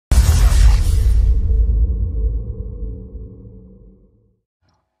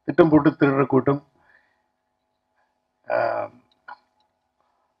திட்டம் போட்டு திருடுற கூட்டம்.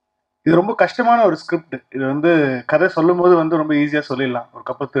 இது ரொம்ப கஷ்டமான ஒரு ஸ்கிரிப்ட். இது வந்து கதை சொல்லும்போது வந்து ரொம்ப ஈஸியாக சொல்லிடலாம், ஒரு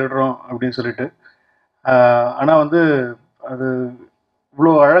கப்பை திருடுறோம் அப்படின்னு சொல்லிட்டு. ஆனால் வந்து அது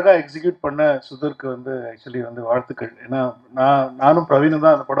இவ்வளோ அழகாக எக்ஸிக்யூட் பண்ண சுதருக்கு வந்து ஆக்சுவலி வந்து வாழ்த்துக்கள். ஏன்னா நானும் பிரவீனும்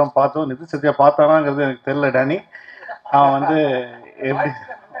தான் அந்த படம் பார்த்தோம். நிதின் சத்யா பார்த்தானாங்கிறது எனக்கு தெரியல டேனி. அவன் வந்து எப்படி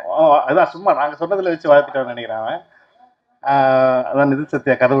அதான் சும்மா நாங்கள் சொன்னதில் வச்சு வாழ்த்துட்டான்னு நினைக்கிறேன் அவன். அதான் நிதின்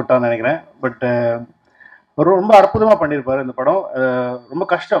சத்யா கதை விட்டான்னு நினைக்கிறேன். பட் ரொம்ப அற்புதமாக பண்ணியிருப்பாரு இந்த படம். ரொம்ப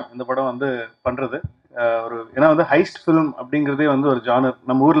கஷ்டம் இந்த படம் வந்து பண்ணுறது. ஏன்னா வந்து ஹைஸ்ட் ஃபிலிம் அப்படிங்கிறதே வந்து ஒரு ஜானர்.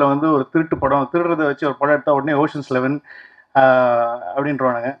 நம்ம ஊரில் வந்து ஒரு திருட்டு படம், திருடுறதை வச்சு ஒரு படம் எடுத்தால் உடனே ஓஷன்ஸ் 11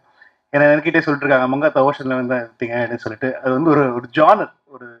 அப்படின்றவானுங்க. ஏன்னா என்கிட்டே சொல்லிட்டு இருக்காங்க, மங்காத்தா ஓஷன் 11 தான் எடுத்தீங்க அப்படின்னு சொல்லிட்டு. அது வந்து ஒரு ஜானர்,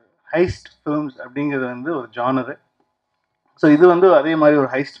 ஒரு ஹைஸ்ட் ஃபிலிம்ஸ் அப்படிங்கிறது வந்து ஒரு ஜானரு. ஸோ இது வந்து அதே மாதிரி ஒரு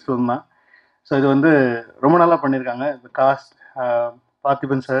ஹைஸ்ட் ஃபிலிம் தான். ஸோ இது வந்து ரொம்ப நல்லா பண்ணியிருக்காங்க. இந்த cost,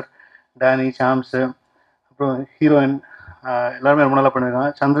 Parthiban sir, Danny, Sams, அப்புறம் ஹீரோயின் எல்லாருமே ரொம்ப நல்லா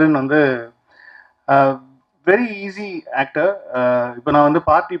பண்ணியிருக்காங்க. சந்திரன் வந்து வெரி ஈஸி ஆக்டர். இப்போ நான் வந்து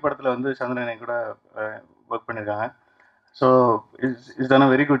பார்ட்டி படத்தில் வந்து சந்திரனை கூட ஒர்க் பண்ணியிருக்காங்க. So is done a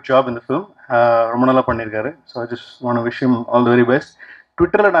very good job இந்த ஃபிலிம். ரொம்ப நல்லா பண்ணியிருக்காரு. So I just want wish him all the very best.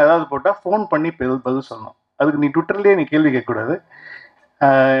 ட்விட்டரில் நான் ஏதாவது போட்டால் ஃபோன் பண்ணி பதில் சொல்லணும். அதுக்கு நீ ட்விட்டர்லேயே நீ கேள்வி கேட்கக்கூடாது.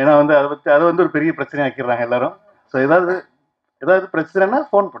 ஏன்னா வந்து அதை வந்து ஒரு பெரிய பிரச்சனை ஆக்கிடுறாங்க எல்லாரும். ஸோ ஏதாவது பிரச்சனைனா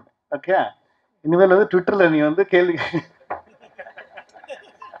ஃபோன் பண்ணு, ஓகே? இனிமேல் வந்து ட்விட்டரில் நீ வந்து கேள்வி.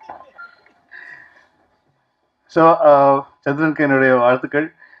 ஸோ சந்திரனுக்கு என்னுடைய வாழ்த்துக்கள்.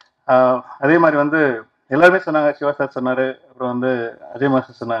 அதே மாதிரி வந்து எல்லாருமே சொன்னாங்க, சிவா சார் சொன்னார், அப்புறம் வந்து அஜய்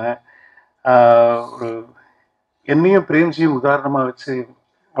மாஸ்டர் சொன்னாங்க. ஒரு என்னையும் பிரேம்ஜியும் உதாரணமாக வச்சு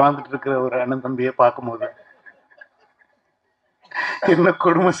வாழ்ந்துட்டு இருக்கிற ஒரு அண்ணன் தம்பியை பார்க்கும்போது என்ன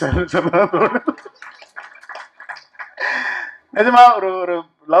கொடுமை சார் சொன்னா தோணுது. நிஜமா ஒரு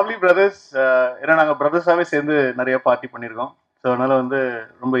லவ்லி பிரதர்ஸ். ஏன்னா நாங்கள் பிரதர்ஸாகவே சேர்ந்து நிறைய பார்ட்டி பண்ணியிருக்கோம். ஸோ அதனால வந்து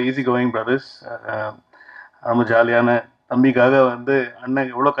ரொம்ப ஈஸி கோயிங் பிரதர்ஸ். ரொம்ப ஜாலியான தம்பிக்காக வந்து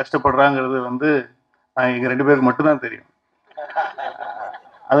அண்ணன் எவ்வளோ கஷ்டப்படுறாங்கிறது வந்து எங்கள் 2 பேருக்கு மட்டும்தான் தெரியும்.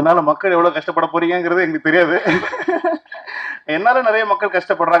 அதனால மக்கள் எவ்வளோ கஷ்டப்பட போறீங்கிறது எங்களுக்கு தெரியாது. என்னால நிறைய மக்கள்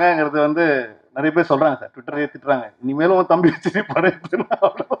கஷ்டப்படுறாங்கிறது வந்து நிறைய பேர் சொல்றாங்க சார், ட்விட்டர்லேயே திட்டுறாங்க, இனிமேலும் தம்பி வச்சு படம்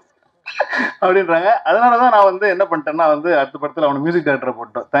அப்படின்றாங்க. அதனாலதான் நான் வந்து என்ன பண்ணிட்டேன்னா வந்து அடுத்த படத்தில் அவனை மியூசிக் டைரக்டரை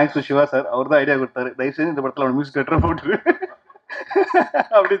போட்டோம். தேங்க்ஸ் டு சிவா சார், அவர் தான் ஐடியா கொடுத்தாரு, தயவு செஞ்சு இந்த படத்தில் அவனை மியூசிக் டைரக்டரை போட்டுரு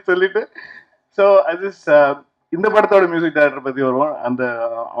அப்படின்னு சொல்லிட்டு. ஸோ அது இந்த படத்தோட மியூசிக் டைரக்டர் பற்றி வருவோம்,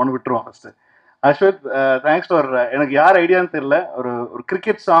 அவனை விட்டுருவான் ஃபர்ஸ்ட். அஸ்வத், தேங்க்ஸ் ஃபார், எனக்கு யார் ஐடியான்னு தெரியல, ஒரு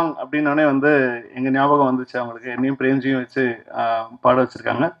கிரிக்கெட் சாங் அப்படின்னோடனே வந்து எங்கள் ஞாபகம் வந்துச்சு. அவங்களுக்கு என்னையும் பிரேம்ஜியும் வச்சு பாட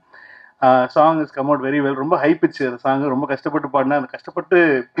வச்சுருக்காங்க. Song is come out very well. ரொம்ப ஹை பிச் அந்த சாங், ரொம்ப கஷ்டப்பட்டு பாடினேன். அந்த கஷ்டப்பட்டு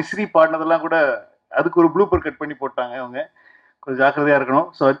பிசிறி பாடினதெல்லாம் கூட அதுக்கு ஒரு ப்ளூப்பர் கட் பண்ணி போட்டாங்க அவங்க. கொஞ்சம் ஜாக்கிரதையாக இருக்கணும்.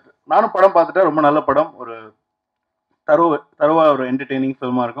 ஸோ நானும் படம் பார்த்துட்டேன், ரொம்ப நல்ல படம், ஒரு தரவா ஒரு என்டர்டெய்னிங்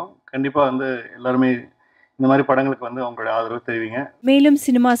ஃபில்மாக இருக்கும். கண்டிப்பாக வந்து எல்லாருமே இந்த மாதிரி படங்களுக்கு வந்து அவங்களுடைய ஆதரவு தெரிவிங்க. மேலும்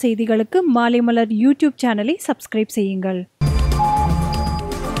சினிமா செய்திகளுக்கு மாலை மலர் யூடியூப் சேனலை சப்ஸ்கிரைப் செய்யுங்கள்.